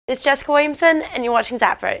This is Jessica Williamson, and you're watching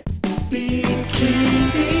ZapRoot.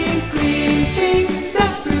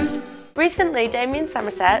 Recently, Damien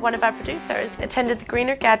Somerset, one of our producers, attended the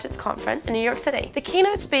Greener Gadgets conference in New York City. The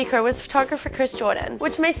keynote speaker was photographer Chris Jordan,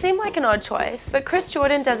 which may seem like an odd choice, but Chris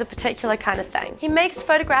Jordan does a particular kind of thing. He makes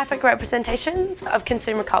photographic representations of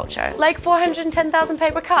consumer culture, like 410,000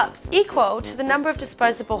 paper cups, equal to the number of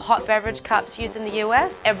disposable hot beverage cups used in the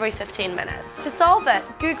US every 15 minutes. To solve it,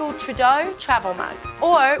 Google Trudeau Travel Mug,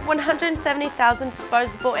 or 170,000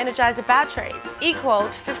 disposable Energizer batteries, equal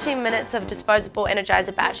to 15 minutes of disposable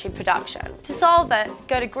Energizer battery production. To solve it,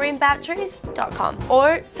 go to greenbatteries.com,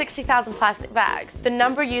 or 60,000 plastic bags, the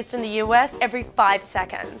number used in the US every 5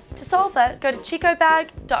 seconds. To solve it, go to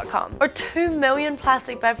ChicoBag.com, or 2 million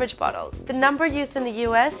plastic beverage bottles, the number used in the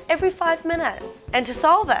US every 5 minutes. And to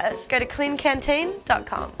solve it, go to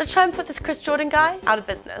cleancanteen.com. Let's try and put this Chris Jordan guy out of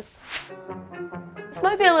business. This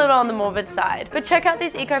might be a little on the morbid side, but check out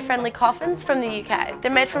these eco-friendly coffins from the UK. They're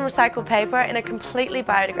made from recycled paper and are completely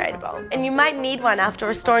biodegradable. And you might need one after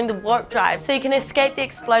restoring the warp drive so you can escape the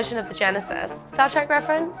explosion of the Genesis. Star Trek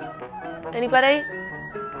reference? Anybody?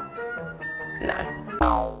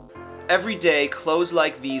 No. Every day, clothes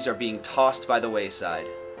like these are being tossed by the wayside,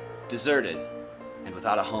 deserted and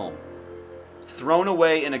without a home. Thrown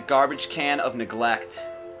away in a garbage can of neglect,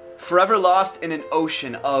 forever lost in an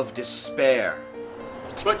ocean of despair.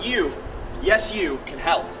 But you, yes you, can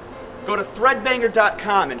help. Go to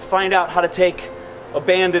threadbanger.com and find out how to take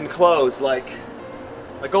abandoned clothes like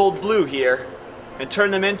old blue here and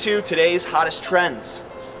turn them into today's hottest trends.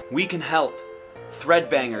 We can help.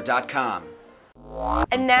 Threadbanger.com.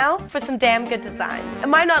 And now for some damn good design. It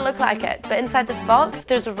might not look like it, but inside this box,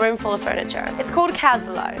 there's a room full of furniture. It's called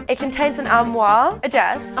Casulo. It contains an armoire, a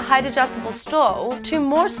desk, a height-adjustable stool, 2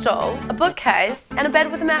 more stools, a bookcase, and a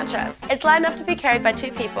bed with a mattress. It's light enough to be carried by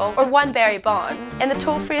 2 people, or 1 Barry Bonds, and the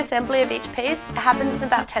tool-free assembly of each piece happens in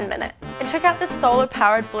about 10 minutes. And check out this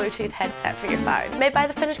solar-powered Bluetooth headset for your phone, made by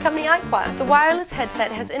the Finnish company Iqua. The wireless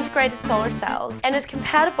headset has integrated solar cells and is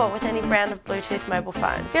compatible with any brand of Bluetooth mobile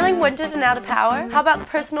phone. Feeling winded and out of power? How about the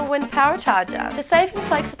personal wind power charger? The safe and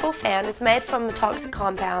flexible fan is made from the toxic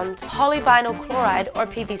compound polyvinyl chloride, or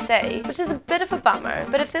PVC, which is a bit of a bummer,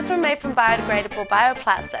 but if this were made from biodegradable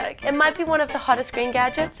bioplastic, it might be one of the hottest green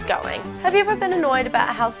gadgets going. Have you ever been annoyed about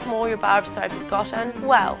how small your bar of soap has gotten?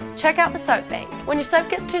 Well, check out the soap bank. When your soap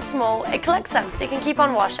gets too small, it collects them so you can keep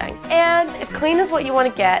on washing. And if clean is what you want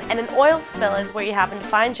to get and an oil spill is where you happen to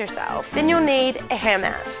find yourself, then you'll need a hair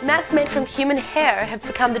mat. Mats made from human hair have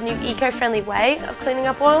become the new eco-friendly way of cleaning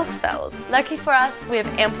up oil spills. Lucky for us, we have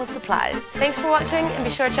ample supplies. Thanks for watching, and be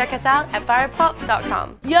sure to check us out at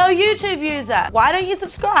viropop.com. Yo, YouTube user, why don't you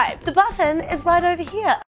subscribe? The button is right over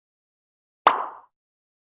here.